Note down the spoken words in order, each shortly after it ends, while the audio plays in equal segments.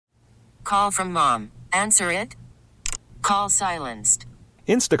Call from mom. Answer it. Call silenced.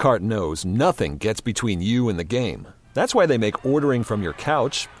 Instacart knows nothing gets between you and the game. That's why they make ordering from your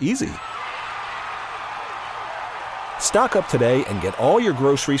couch easy. Stock up today and get all your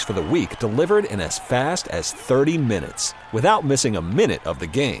groceries for the week delivered in as fast as 30 minutes without missing a minute of the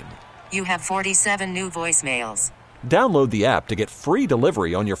game. You have 47 new voicemails. Download the app to get free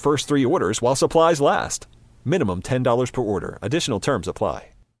delivery on your first 3 orders while supplies last. Minimum $10 per order. Additional terms apply.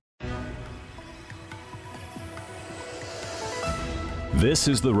 This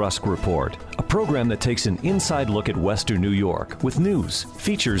is the Rusk Report, a program that takes an inside look at Western New York with news,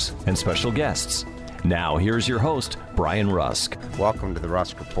 features, and special guests. Now, here's your host, Brian Rusk. Welcome to the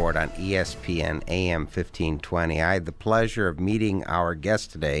Rusk Report on ESPN AM 1520. I had the pleasure of meeting our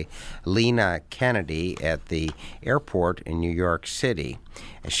guest today, Leena Kennedy, at the airport in New York City.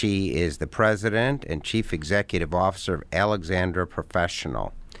 She is the president and chief executive officer of Alexandra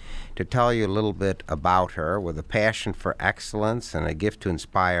Professional. To tell you a little bit about her, with a passion for excellence and a gift to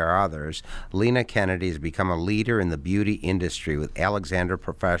inspire others, Leena Kennedy has become a leader in the beauty industry with Alexandra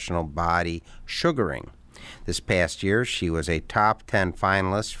Professional Body Sugaring. This past year, she was a top 10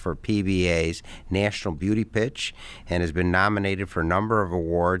 finalist for PBA's National Beauty Pitch and has been nominated for a number of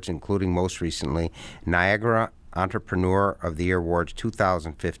awards, including most recently Niagara Entrepreneur of the Year Awards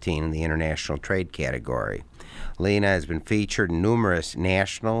 2015 in the International Trade category. Leena has been featured in numerous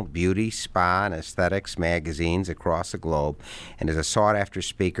national beauty, spa, and aesthetics magazines across the globe and is a sought-after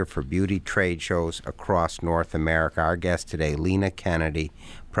speaker for beauty trade shows across North America. Our guest today, Leena Kennedy,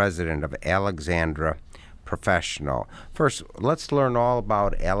 president of Alexandra Professional. First, let's learn all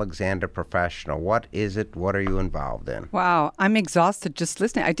about Alexandra Professional. What is it? What are you involved in? Wow, I'm exhausted just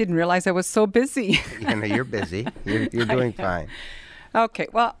listening. I didn't realize I was so busy. You're busy. You're doing fine. Okay,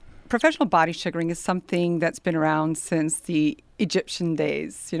 well, professional body sugaring is something that's been around since the Egyptian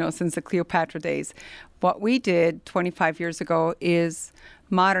days, since the Cleopatra days. What we did 25 years ago is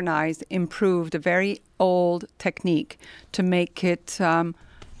modernized, improved a very old technique to make it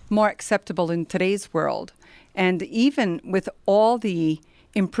more acceptable in today's world. And even with all the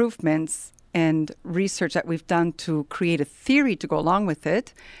improvements and research that we've done to create a theory to go along with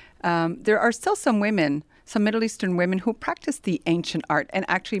it, there are still some women, some Middle Eastern women, who practice the ancient art and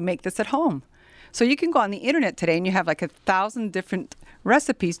actually make this at home. So you can go on the internet today and you have like 1,000 different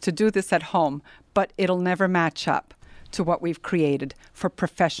recipes to do this at home, but it'll never match up to what we've created for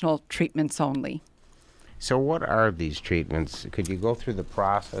professional treatments only. So what are these treatments? Could you go through the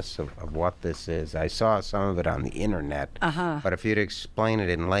process of what this is? I saw some of it on the internet, but if you'd explain it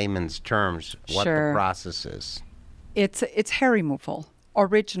in layman's terms, what the process is. It's hair removal.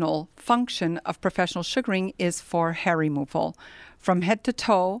 Original function of professional sugaring is for hair removal. From head to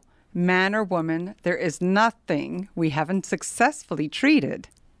toe, man or woman, there is nothing we haven't successfully treated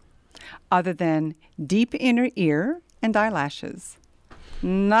other than deep inner ear and eyelashes.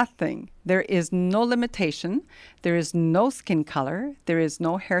 Nothing. There is no limitation. There is no skin color. There is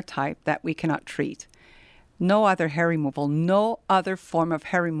no hair type that we cannot treat. No other hair removal, no other form of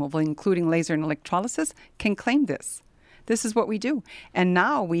hair removal, including laser and electrolysis, can claim this. This is what we do. And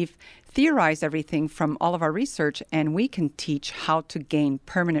now we've theorized everything from all of our research, and we can teach how to gain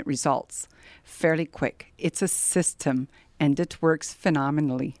permanent results fairly quick. It's a system, and it works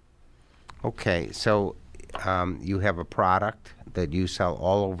phenomenally. Okay, so you have a product that you sell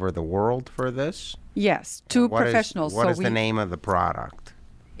all over the world for this? Yes, to professionals. What is the name of the product?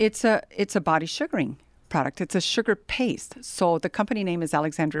 It's a body sugaring product. It's a sugar paste. So the company name is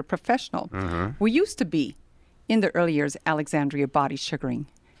Alexandria Professional. Mm-hmm. We used to be, in the early years, Alexandria Body Sugaring.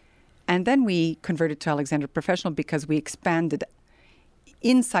 And then we converted to Alexandria Professional because we expanded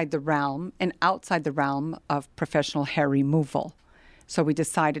inside the realm and outside the realm of professional hair removal. So we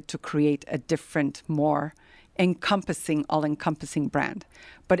decided to create a different, more all-encompassing brand.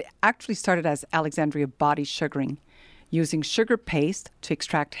 But it actually started as Alexandria Body Sugaring, using sugar paste to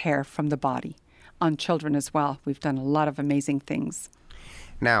extract hair from the body. On children as well, we've done a lot of amazing things.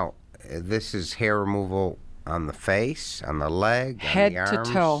 Now, this is hair removal on the face, on the leg, head on the arms?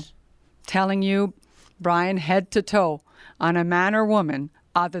 to toe. Telling you, Brian, head to toe. On a man or woman,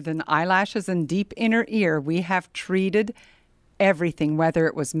 other than eyelashes and deep inner ear, we have treated everything, whether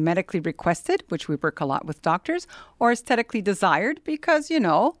it was medically requested, which we work a lot with doctors, or aesthetically desired because,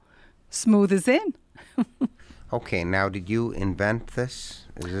 smooth is in. Okay, now did you invent this?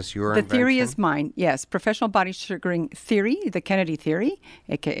 Is this your The invention? theory is mine, yes. Professional body sugaring theory, the Kennedy theory,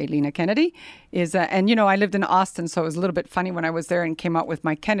 aka Leena Kennedy, is, and I lived in Austin, so it was a little bit funny when I was there and came out with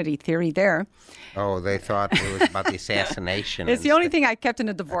my Kennedy theory there. Oh, they thought it was about the assassination. It's the only thing I kept in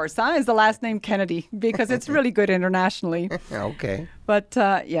a divorce, is the last name Kennedy, because it's really good internationally. Okay. But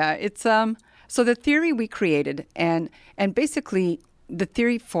it's so the theory we created, and basically the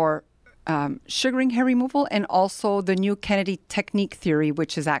theory for sugaring hair removal, and also the new Kennedy technique theory,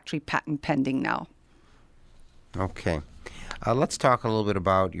 which is actually patent pending now. Okay. Let's talk a little bit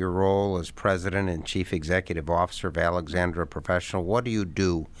about your role as president and chief executive officer of Alexandra Professional. What do you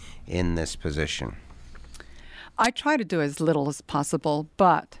do in this position? I try to do as little as possible,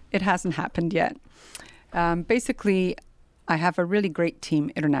 but it hasn't happened yet. Basically, I have a really great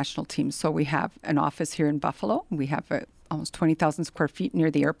team, international team. So we have an office here in Buffalo. We have almost 20,000 square feet near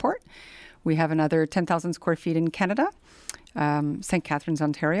the airport. We have another 10,000 square feet in Canada, St. Catharines,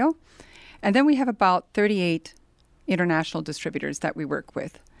 Ontario. And then we have about 38 international distributors that we work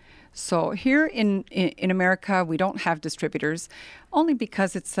with. So here in America, we don't have distributors, only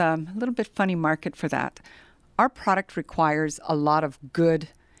because it's a little bit funny market for that. Our product requires a lot of good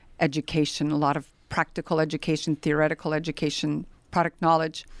education, a lot of practical education, theoretical education, product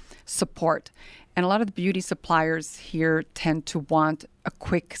knowledge, support. And a lot of the beauty suppliers here tend to want a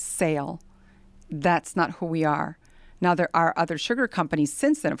quick sale. That's not who we are. Now, there are other sugar companies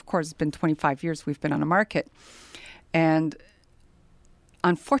since then. Of course, it's been 25 years we've been on the market. And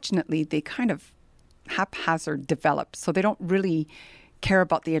unfortunately, they kind of haphazard develop. So they don't really care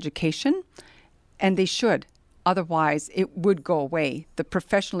about the education, and they should. Otherwise, it would go away. The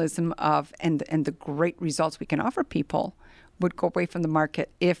professionalism of and the great results we can offer people would go away from the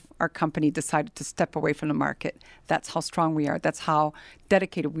market if our company decided to step away from the market. That's how strong we are. That's how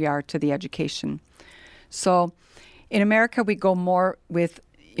dedicated we are to the education. So in America, we go more with,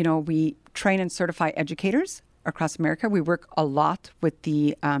 we train and certify educators across America. We work a lot with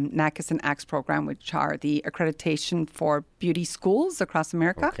the NACIS and ACTS program, which are the accreditation for beauty schools across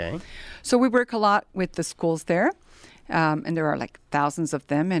America. Okay. So we work a lot with the schools there. And there are like thousands of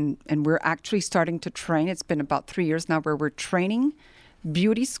them. And we're actually starting to train. It's been about 3 years now where we're training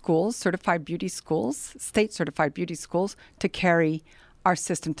beauty schools, certified beauty schools, state certified beauty schools, to carry our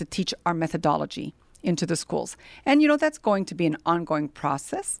system, to teach our methodology into the schools. And, that's going to be an ongoing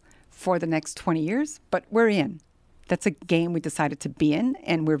process for the next 20 years, but we're in. That's a game we decided to be in,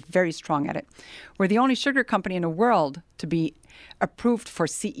 and we're very strong at it. We're the only sugar company in the world to be approved for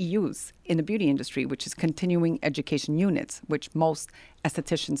CEUs in the beauty industry, which is continuing education units, which most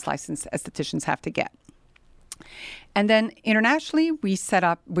licensed estheticians have to get. And then internationally, we set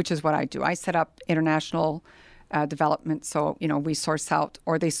up, which is what I do. I set up international development. So, we source out,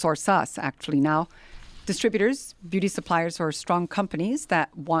 or they source us actually now, distributors, beauty suppliers, or strong companies that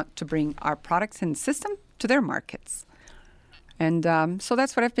want to bring our products and system to their markets. And so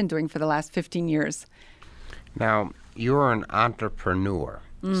that's what I've been doing for the last 15 years. Now, you're an entrepreneur,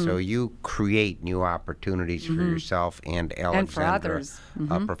 so you create new opportunities for yourself and Alexandra And for others.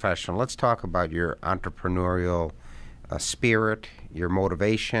 Professional. Let's talk about your entrepreneurial spirit, your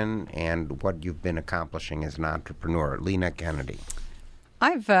motivation, and what you've been accomplishing as an entrepreneur. Leena Kennedy.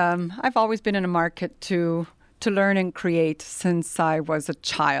 I've always been in a market to learn and create since I was a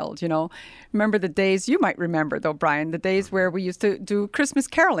child. Remember the days, you might remember though, Brian, the days where we used to do Christmas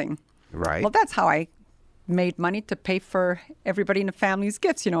caroling. Right. Well, that's how I made money to pay for everybody in the family's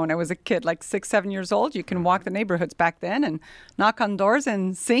gifts. When I was a kid, like 6, 7 years old, you can walk the neighborhoods back then and knock on doors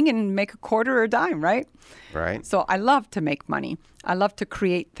and sing and make a quarter or a dime, right? Right. So I love to make money. I love to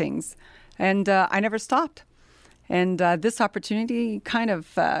create things. And I never stopped. And this opportunity kind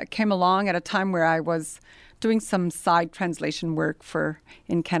of came along at a time where I was doing some side translation work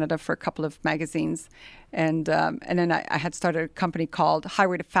in Canada for a couple of magazines. And then I had started a company called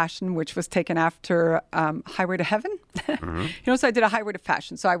Highway to Fashion, which was taken after Highway to Heaven. So I did a Highway to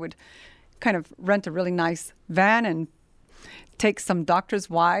Fashion. So I would kind of rent a really nice van and take some doctors'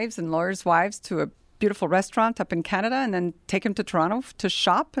 wives and lawyers' wives to a beautiful restaurant up in Canada, and then take them to Toronto to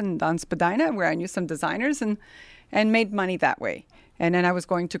shop and on Spadina, where I knew some designers, and made money that way. And then I was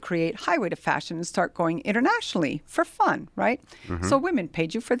going to create Highway to Fashion and start going internationally for fun, right? So women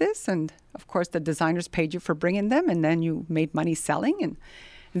paid you for this, and of course the designers paid you for bringing them, and then you made money selling. And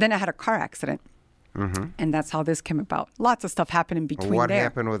then I had a car accident, and that's how this came about. Lots of stuff happened in between What there.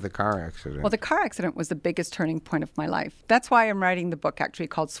 happened with the car accident? Well, the car accident was the biggest turning point of my life. That's why I'm writing the book actually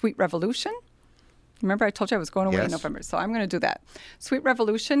called Sweet Revolution. Remember I told you I was going away in November, so I'm going to do that. Sweet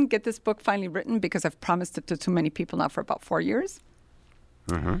Revolution, get this book finally written because I've promised it to too many people now for about 4 years.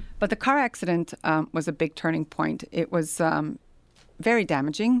 But the car accident was a big turning point. It was very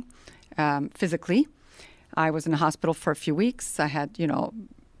damaging physically. I was in the hospital for a few weeks. I had,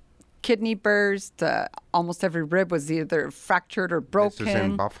 kidney burst. Almost every rib was either fractured or broken. This was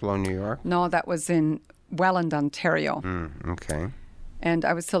in Buffalo, New York? No, that was in Welland, Ontario. Okay. And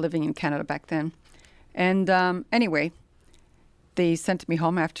I was still living in Canada back then. And anyway, they sent me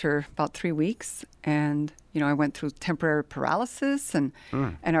home after about 3 weeks. And, I went through temporary paralysis and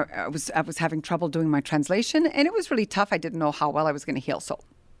I was having trouble doing my translation. And it was really tough. I didn't know how well I was going to heal. So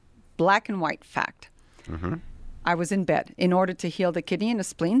black and white fact. I was in bed. In order to heal the kidney and the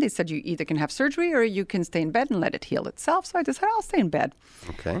spleen, they said you either can have surgery or you can stay in bed and let it heal itself. So I decided I'll stay in bed.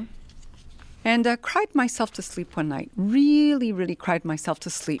 Okay. And cried myself to sleep one night. Really, really cried myself to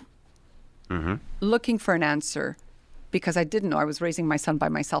sleep. Looking for an answer because I didn't know. I was raising my son by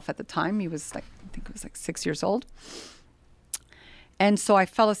myself at the time. He was I think he was 6 years old. And so I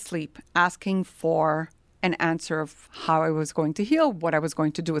fell asleep asking for an answer of how I was going to heal, what I was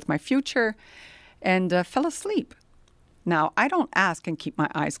going to do with my future, and fell asleep. Now, I don't ask and keep my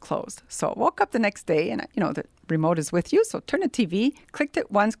eyes closed. So I woke up the next day and, the remote is with you. So turn the TV, clicked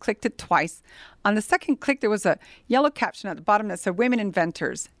it once, clicked it twice. On the second click, there was a yellow caption at the bottom that said Women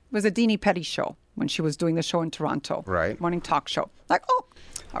Inventors. It was a Deanie Petty show when she was doing the show in Toronto. Right. Morning talk show. Like, oh,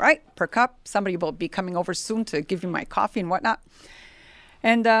 all right, perk up. Somebody will be coming over soon to give you my coffee and whatnot.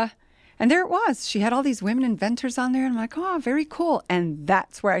 And there it was. She had all these women inventors on there. And I'm like, oh, very cool. And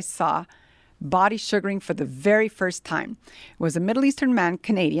that's where I saw body sugaring for the very first time. It was a Middle Eastern man,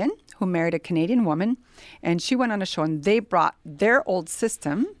 Canadian, who married a Canadian woman. And she went on a show and they brought their old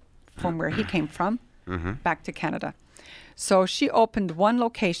system from where he came from back to Canada. So she opened one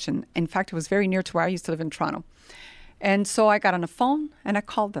location. In fact, it was very near to where I used to live in Toronto. And so I got on the phone and I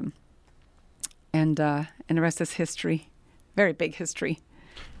called them. And the rest is history. Very big history.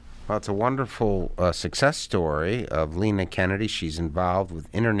 Well, it's a wonderful success story of Leena Kennedy. She's involved with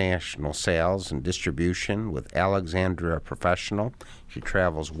international sales and distribution with Alexandra Professional. She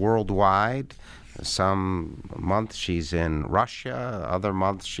travels worldwide. Some months she's in Russia, other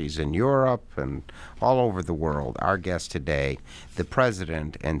months she's in Europe, and all over the world. Our guest today, the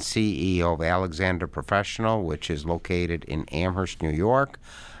president and CEO of Alexandra Professional, which is located in Amherst, New York.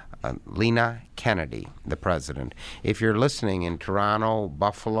 Leena Kennedy, the president. If you're listening in Toronto,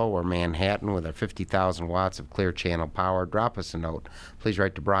 Buffalo, or Manhattan with our 50,000 watts of clear channel power, drop us a note. Please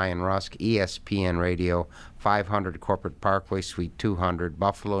write to Brian Rusk, ESPN Radio, 500 Corporate Parkway, Suite 200,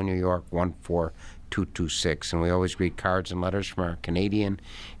 Buffalo, New York, 14226. And we always read cards and letters from our Canadian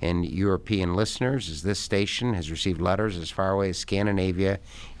and European listeners, as this station has received letters as far away as Scandinavia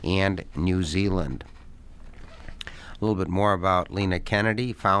and New Zealand. A little bit more about Leena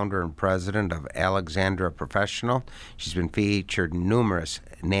Kennedy, founder and president of Alexandra Professional. She's been featured in numerous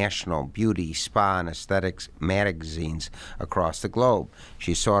national beauty, spa, and aesthetics magazines across the globe.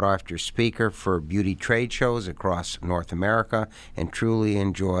 She's a sought-after speaker for beauty trade shows across North America and truly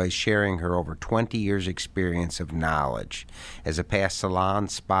enjoys sharing her over 20 years' experience of knowledge. As a past salon,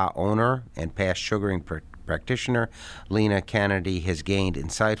 spa owner, and past sugaring practitioner, Leena Kennedy has gained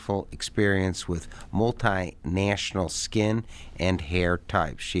insightful experience with multinational skin and hair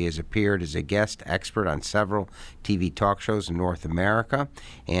types. She has appeared as a guest expert on several TV talk shows in North America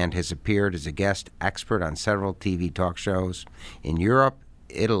and has appeared as a guest expert on several TV talk shows in Europe,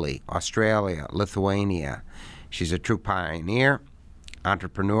 Italy, Australia, Lithuania. She's a true pioneer,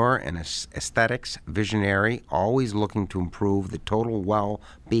 entrepreneur, and aesthetics visionary, always looking to improve the total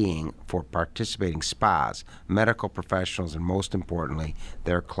well-being for participating spas, medical professionals, and most importantly,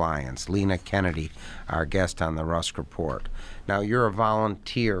 their clients. Leena Kennedy, our guest on the Rusk Report. Now, you're a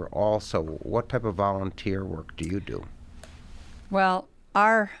volunteer also. What type of volunteer work do you do? Well,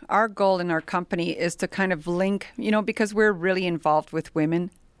 our goal in our company is to kind of link, because we're really involved with women,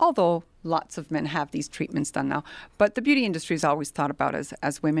 although lots of men have these treatments done now. But the beauty industry is always thought about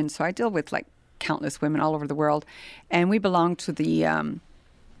as women. So I deal with countless women all over the world. And we belong to the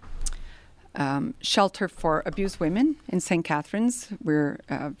shelter for abused women in St. Catharines. We're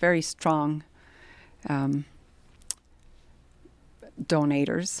very strong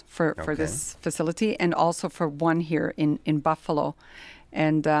donators for this facility, and also for one here in Buffalo.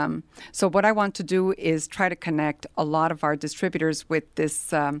 And so what I want to do is try to connect a lot of our distributors with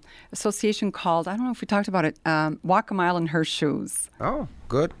this association called, I don't know if we talked about it, Walk a Mile in Her Shoes. Oh,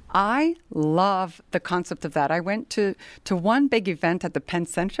 Good. I love the concept of that. I went to one big event at the Penn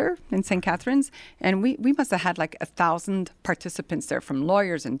Center in St. Catharines, and we must have had like 1,000 participants there, from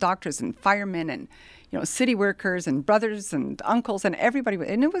lawyers and doctors and firemen and city workers and brothers and uncles and everybody.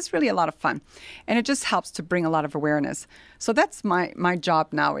 And it was really a lot of fun. And it just helps to bring a lot of awareness. So that's my job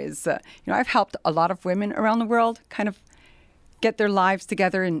now is, I've helped a lot of women around the world kind of get their lives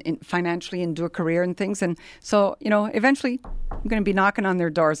together and financially and do a career and things. And so, eventually I'm going to be knocking on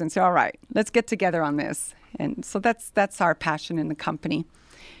their doors and say, all right, let's get together on this. And so that's our passion in the company,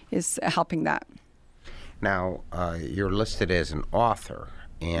 is helping that. Now, you're listed as an author,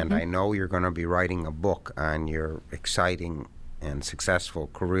 and I know you're going to be writing a book on your exciting and successful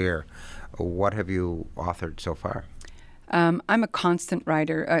career. What have you authored so far? I'm a constant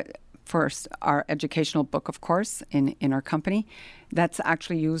writer. First, our educational book, of course, in our company. That's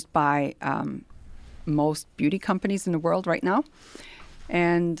actually used by most beauty companies in the world right now.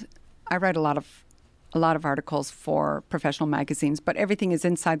 And I write a lot of articles for professional magazines, but everything is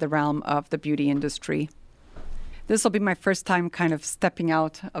inside the realm of the beauty industry. This will be my first time kind of stepping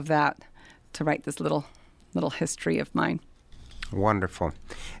out of that to write this little history of mine. Wonderful.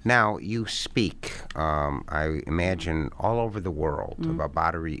 Now, you speak, I imagine, all over the world about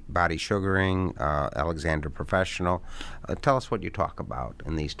body sugaring, Alexander Professional. Tell us what you talk about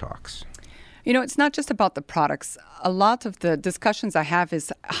in these talks. It's not just about the products. A lot of the discussions I have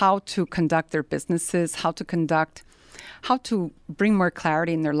is how to conduct their businesses, how to bring more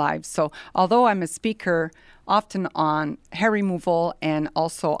clarity in their lives. So although I'm a speaker often on hair removal and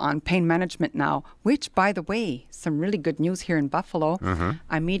also on pain management now, which, by the way, some really good news here in Buffalo.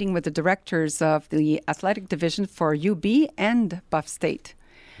 I'm meeting with the directors of the athletic division for UB and Buff State.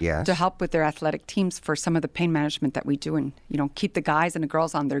 Yes. To help with their athletic teams for some of the pain management that we do and, keep the guys and the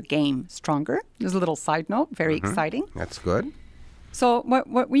girls on their game stronger. There's a little side note, very exciting. That's good. So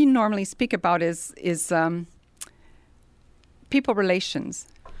what we normally speak about is people relations,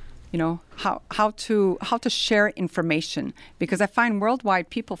 how to share information, because I find worldwide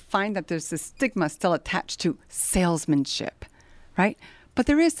people find that there's this stigma still attached to salesmanship, right? But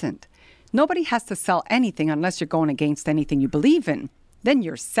there isn't. Nobody has to sell anything unless you're going against anything you believe in. Then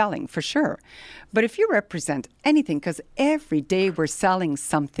you're selling for sure. But if you represent anything, because every day we're selling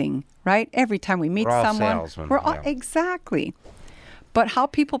something, right? Every time we meet someone, we're all exactly. But how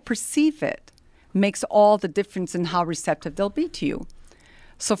people perceive it makes all the difference in how receptive they'll be to you.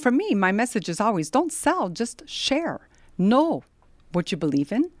 So for me, my message is always don't sell, just share. Know what you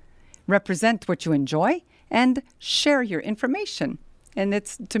believe in, represent what you enjoy, and share your information. And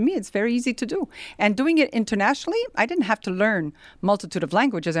to me, it's very easy to do. And doing it internationally, I didn't have to learn multitude of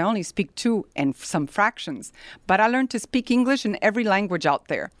languages. I only speak 2 and some fractions. But I learned to speak English in every language out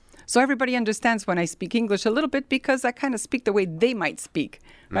there. So everybody understands when I speak English a little bit because I kind of speak the way they might speak,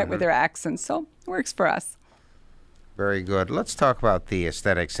 right, with their accents. So it works for us. Very good. Let's talk about the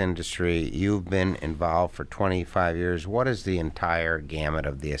aesthetics industry. You've been involved for 25 years. What is the entire gamut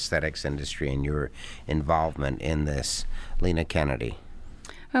of the aesthetics industry and your involvement in this, Leena Kennedy?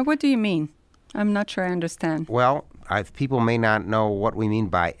 What do you mean? I'm not sure I understand. Well, people may not know what we mean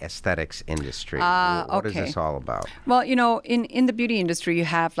by aesthetics industry. What is this all about? Well, in the beauty industry, you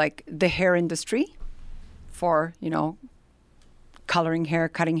have like the hair industry for, coloring hair,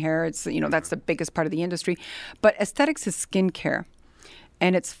 cutting hair. It's, that's the biggest part of the industry. But aesthetics is skincare.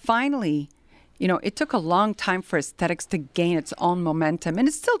 And it's finally, it took a long time for aesthetics to gain its own momentum. And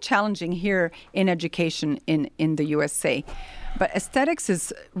it's still challenging here in education in the USA. But aesthetics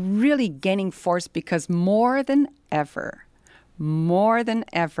is really gaining force because more than ever, more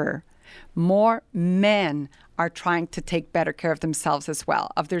men are trying to take better care of themselves as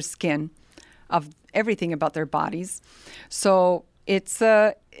well, of their skin, of everything about their bodies. So I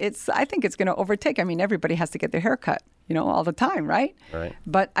think it's going to overtake. I mean, everybody has to get their hair cut, all the time, right? Right.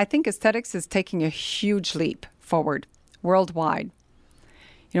 But I think aesthetics is taking a huge leap forward worldwide.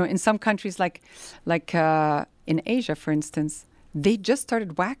 In some countries like in Asia, for instance, they just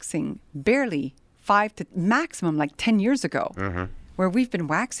started waxing barely 5 to maximum like 10 years ago, where we've been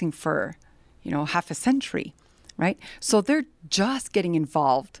waxing for, half a century, right? So they're just getting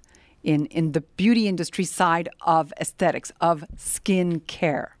involved in the beauty industry side of aesthetics, of skin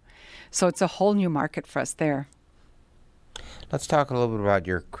care. So it's a whole new market for us there. Let's talk a little bit about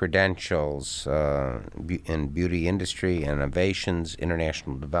your credentials in beauty industry, innovations,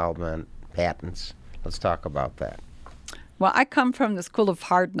 international development, patents. Let's talk about that. Well, I come from the School of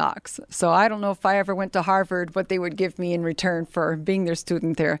Hard Knocks, so I don't know if I ever went to Harvard, what they would give me in return for being their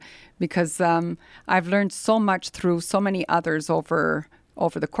student there, because I've learned so much through so many others over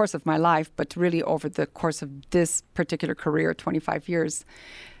over the course of my life, but really over the course of this particular career, 25 years,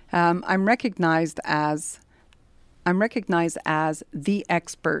 I'm recognized as the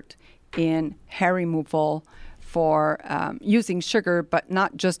expert in hair removal for using sugar, but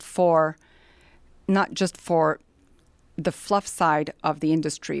not just for the fluff side of the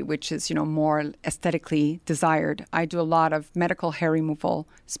industry, which is, more aesthetically desired. I do a lot of medical hair removal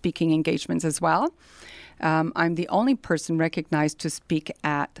speaking engagements as well. I'm the only person recognized to speak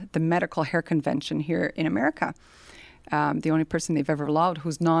at the Medical Hair Convention here in America. The only person they've ever allowed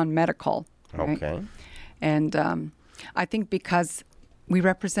who's non-medical. Right? Okay. And I think because we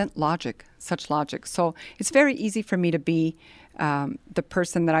represent such logic. So it's very easy for me to be the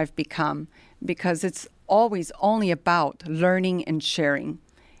person that I've become, because it's always only about learning and sharing.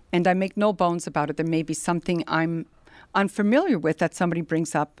 And I make no bones about it. There may be something I'm unfamiliar with that somebody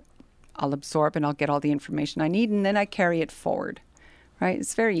brings up. I'll absorb and I'll get all the information I need, and then I carry it forward. Right?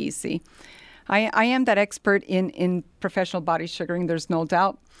 It's very easy. I am that expert in professional body sugaring, there's no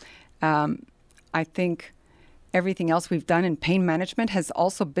doubt. I think everything else we've done in pain management has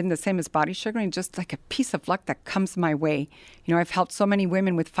also been the same as body sugaring, just like a piece of luck that comes my way. I've helped so many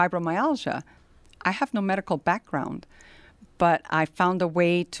women with fibromyalgia. I have no medical background, but I found a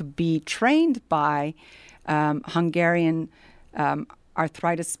way to be trained by Hungarian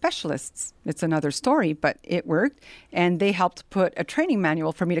arthritis specialists. It's another story, but it worked. And they helped put a training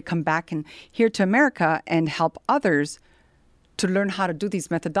manual for me to come back and here to America and help others to learn how to do these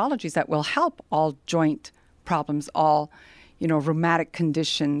methodologies that will help all joint problems, all, rheumatic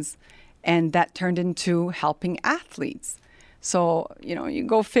conditions. And that turned into helping athletes. So, you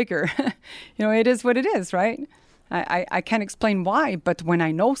go figure. It is what it is, right? I can't explain why, but when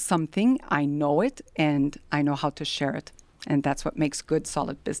I know something, I know it and I know how to share it. And that's what makes good,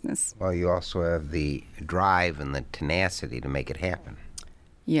 solid business. Well, you also have the drive and the tenacity to make it happen.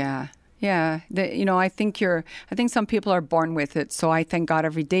 Yeah. I think some people are born with it. So I thank God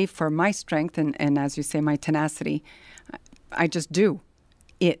every day for my strength and as you say, my tenacity. I just do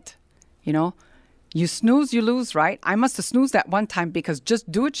it, You snooze, you lose, right? I must have snoozed that one time, because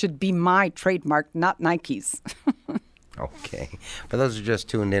just do it should be my trademark, not Nike's. Okay. For those who just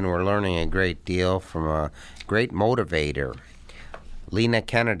tuned in, we're learning a great deal from a great motivator, Leena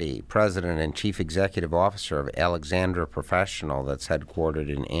Kennedy, President and Chief Executive Officer of Alexandra Professional, that's headquartered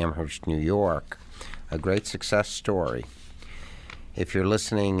in Amherst, New York. A great success story. If you're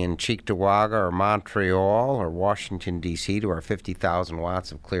listening in Cheektowaga or Montreal or Washington, D.C. to our 50,000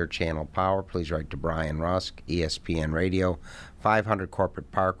 watts of clear channel power, please write to Brian Rusk, ESPN Radio, 500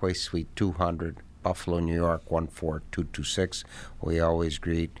 Corporate Parkway, Suite 200, Buffalo, New York, 14226. We always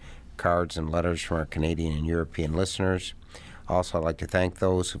greet cards and letters from our Canadian and European listeners. Also, I'd like to thank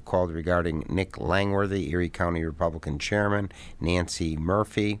those who've called regarding Nick Langworthy, Erie County Republican Chairman, Nancy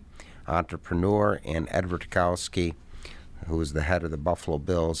Murphy, entrepreneur, and Ed Rutkowski, who is the head of the Buffalo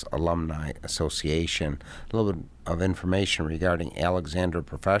Bills Alumni Association. A little bit of information regarding Alexandra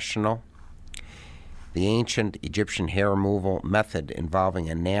Professional. The ancient Egyptian hair removal method involving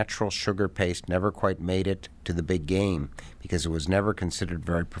a natural sugar paste never quite made it to the big game because it was never considered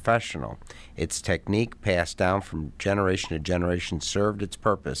very professional. Its technique, passed down from generation to generation, served its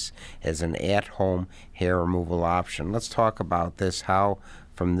purpose as an at-home hair removal option. Let's talk about this, how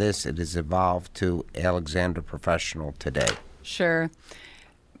from this it has evolved to Alexandra Professional today. Sure.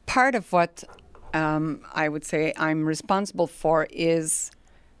 Part of what I would say I'm responsible for is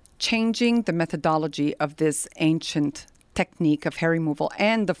changing the methodology of this ancient technique of hair removal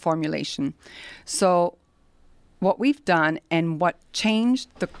and the formulation. So what we've done and what changed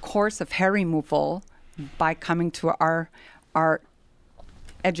the course of hair removal by coming to our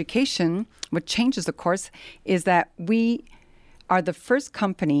education, what changes the course is that we are the first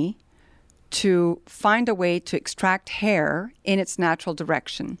company to find a way to extract hair in its natural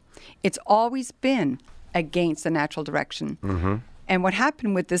direction. It's always been against the natural direction. Mm-hmm. And what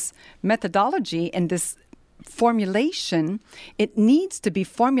happened with this methodology and this formulation, it needs to be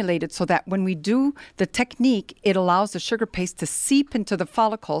formulated so that when we do the technique, it allows the sugar paste to seep into the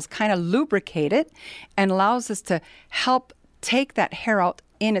follicles, kind of lubricate it, and allows us to help take that hair out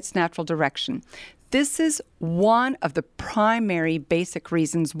in its natural direction. This is one of the primary basic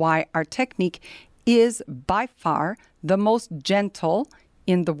reasons why our technique is by far the most gentle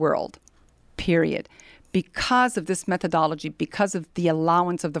in the world, period. Because of this methodology, because of the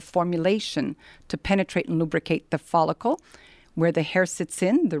allowance of the formulation to penetrate and lubricate the follicle where the hair sits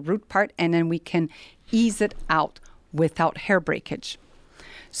in, the root part, and then we can ease it out without hair breakage.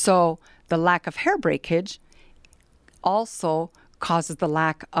 So the lack of hair breakage also causes the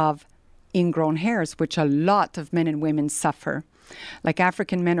lack of ingrown hairs, which a lot of men and women suffer. Like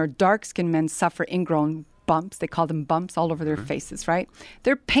African men or dark-skinned men suffer ingrown bumps. They call them bumps all over their faces, right?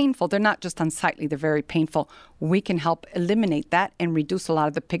 They're painful. They're not just unsightly. They're very painful. We can help eliminate that and reduce a lot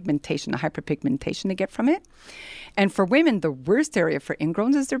of the pigmentation, the hyperpigmentation they get from it. And for women, the worst area for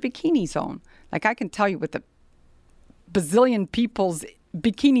ingrowns is their bikini zone. Like I can tell you with the bazillion people's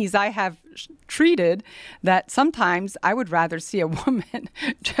bikinis I have treated that sometimes I would rather see a woman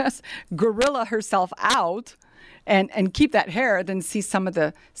just gorilla herself out and keep that hair than see some of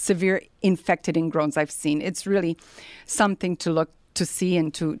the severe infected ingrowns I've seen. It's really something to look to see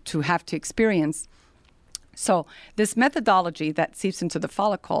and to have to experience. So this methodology that seeps into the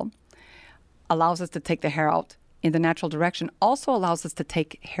follicle allows us to take the hair out in the natural direction, also allows us to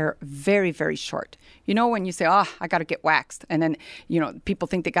take hair very, very short. You know, when you say, I got to get waxed, and then, people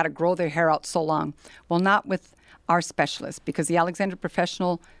think they got to grow their hair out so long. Well, not with our specialists, because the Alexander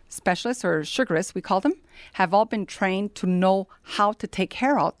Professional Specialists, or sugarists, we call them, have all been trained to know how to take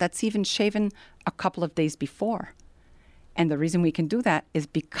hair out that's even shaven a couple of days before. And the reason we can do that is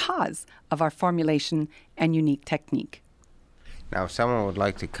because of our formulation and unique technique. Now, if someone would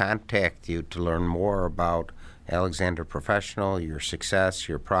like to contact you to learn more about Alexander Professional, your success,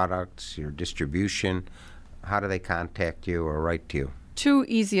 your products, your distribution, how do they contact you or write to you? Two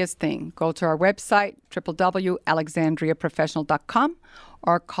easiest thing. Go to our website, www.alexandriaprofessional.com,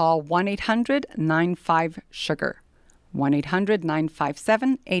 or call 1-800-95-SUGAR,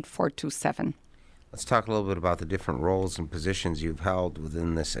 1-800-957-8427. Let's talk a little bit about the different roles and positions you've held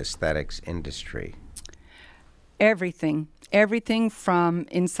within this aesthetics industry. Everything from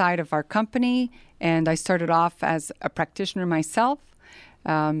inside of our company, and I started off as a practitioner myself.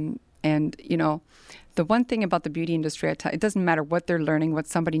 The one thing about the beauty industry, it doesn't matter what they're learning, what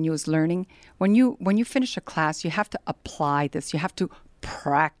somebody new is learning. When you finish a class, you have to apply this. You have to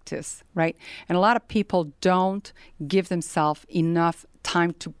practice, right? And a lot of people don't give themselves enough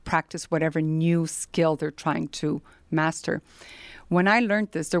time to practice whatever new skill they're trying to master. When I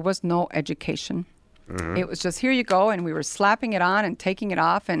learned this, there was no education. Mm-hmm. It was just, here you go, and we were slapping it on and taking it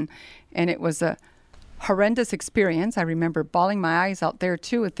off, and it was a horrendous experience. I remember bawling my eyes out there,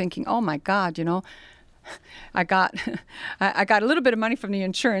 too, and thinking, oh, my God, I got a little bit of money from the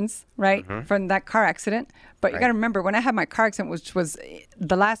insurance, right, from that car accident. But you got to remember, when I had my car accident, which was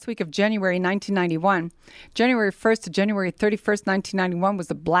the last week of January 1991, January 1st to January 31st, 1991 was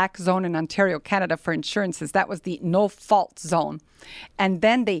the black zone in Ontario, Canada for insurances. That was the no-fault zone. And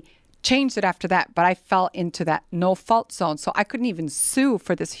then they changed it after that, but I fell into that no-fault zone. So I couldn't even sue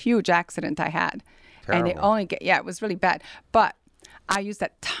for this huge accident I had. Terrible. And they only it was really bad. But I used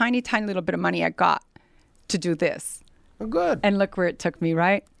that tiny, tiny little bit of money I got to do this. Oh, good. And look where it took me,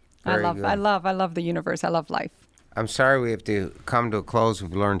 right? Very I good. love the universe. I love life. I'm sorry we have to come to a close.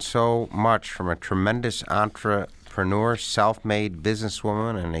 We've learned so much from a tremendous entrepreneur, self-made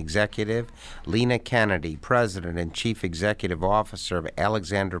businesswoman and executive, Leena Kennedy, President and Chief Executive Officer of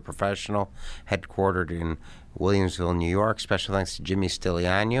Alexander Professional, headquartered in Williamsville, New York. Special thanks to Jimmy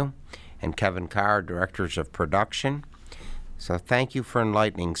Stiliano and Kevin Carr, Directors of Production. So thank you for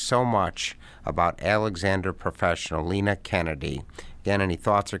enlightening so much about Alexander Professional, Leena Kennedy. Again, any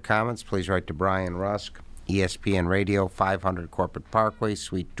thoughts or comments, please write to Brian Rusk, ESPN Radio, 500 Corporate Parkway,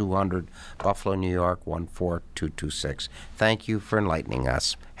 Suite 200, Buffalo, New York, 14226. Thank you for enlightening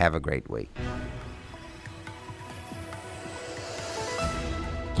us. Have a great week.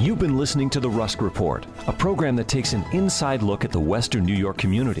 You've been listening to The Rusk Report, a program that takes an inside look at the Western New York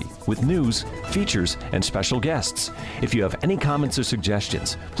community with news, features, and special guests. If you have any comments or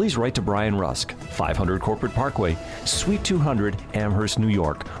suggestions, please write to Brian Rusk, 500 Corporate Parkway, Suite 200, Amherst, New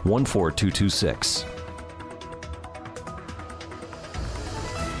York, 14226.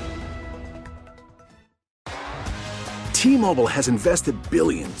 T-Mobile has invested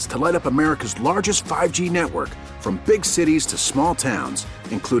billions to light up America's largest 5G network, from big cities to small towns,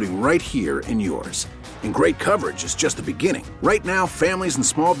 including right here in yours. And great coverage is just the beginning. Right now, families and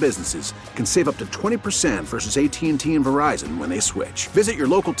small businesses can save up to 20% versus AT&T and Verizon when they switch. Visit your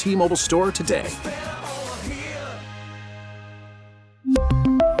local T-Mobile store today.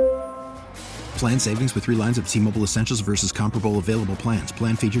 Plan savings with 3 lines of T-Mobile Essentials versus comparable available plans.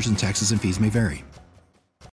 Plan features and taxes and fees may vary.